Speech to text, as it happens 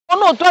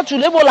ono to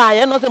tshule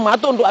bolaya no se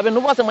matondo abe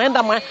no bose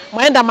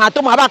maenda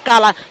mato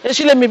mabakala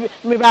eshile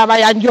mibaba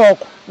ya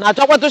njoko na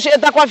tswa kwato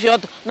sheta kwa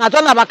fyoto na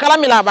tswa na bakala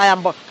milaba ya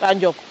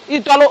njoko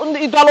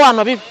itwalo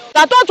ano bi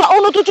tatotwa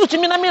ono tututsi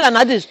mina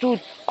na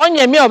distude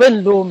onye mi obe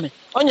nlume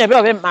onye be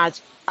obe match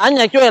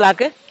anya kyoela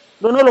ke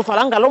lono lo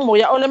falanga lo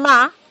moya ole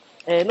ma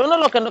lono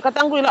lo keno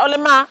katanguila ole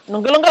ma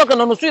nongelongelo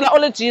keno nuswila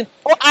ole tshini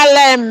o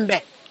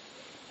alembe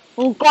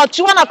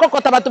nkochi wana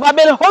kokota batu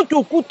babele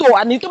hotu kuto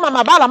anito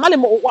mabala male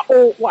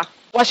wa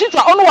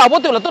washitwa ono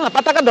wabote ulato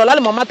napata ka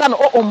dollar mo matano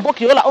o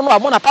omboki yola ono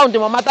wabona pound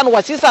mo matano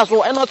wasisa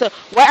so enose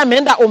wa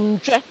amenda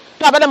omtwe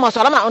to abele mo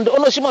salama onde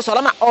ono shimo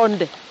salama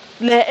onde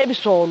le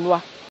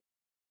ebisolwa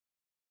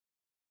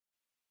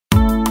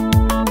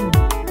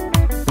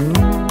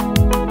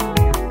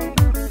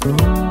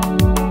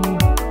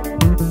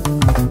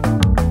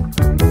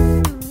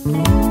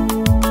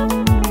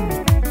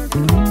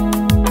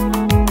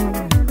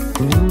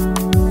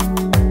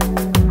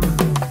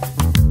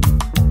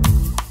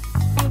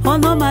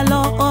Ono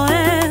Malo'o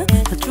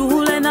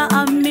achule na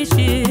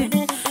amishi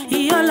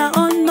iyola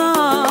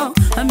ono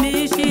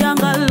amishi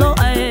angalo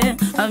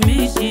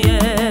amishi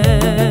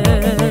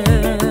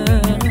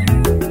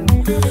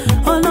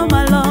Ono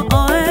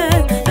Malo'o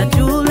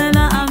achule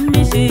na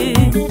amishi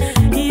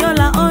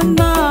iyola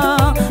ono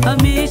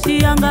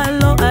amishi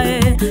angalo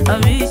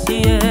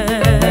amishi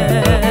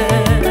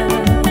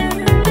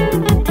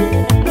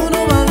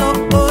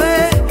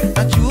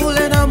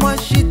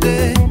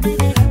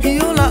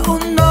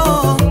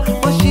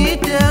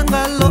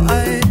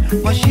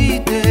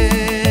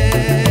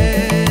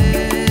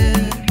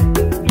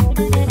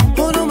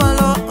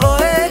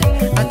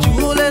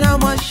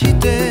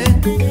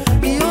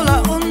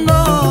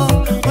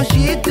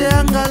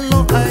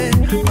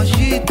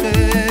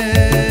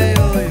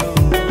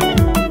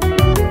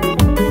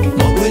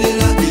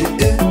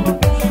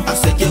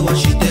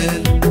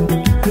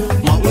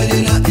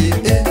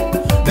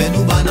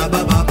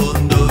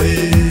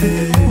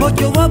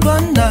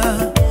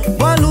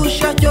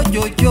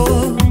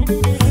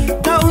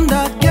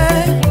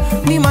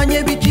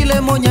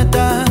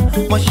monyata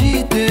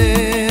mashite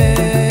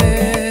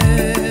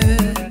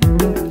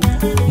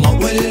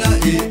mawelela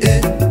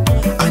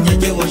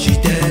anyake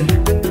washitel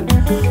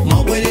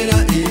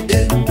mawelela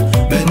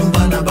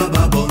benubana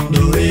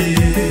bababondo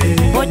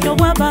ocho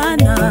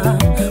wabana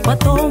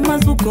watoma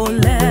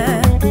zukole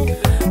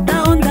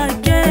taonda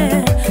ke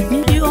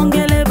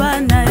niongele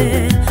bana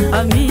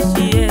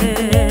amishie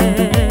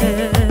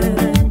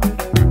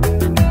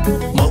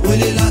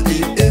mawelela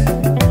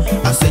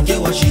asenge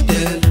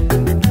washitel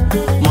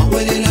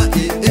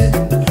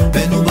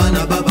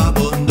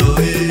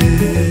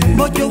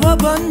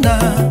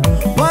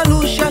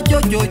walusha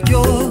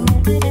jojojo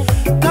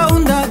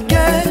kaunda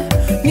ke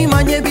ni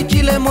manye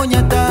bichile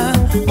monyata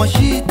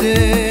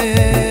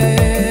mashite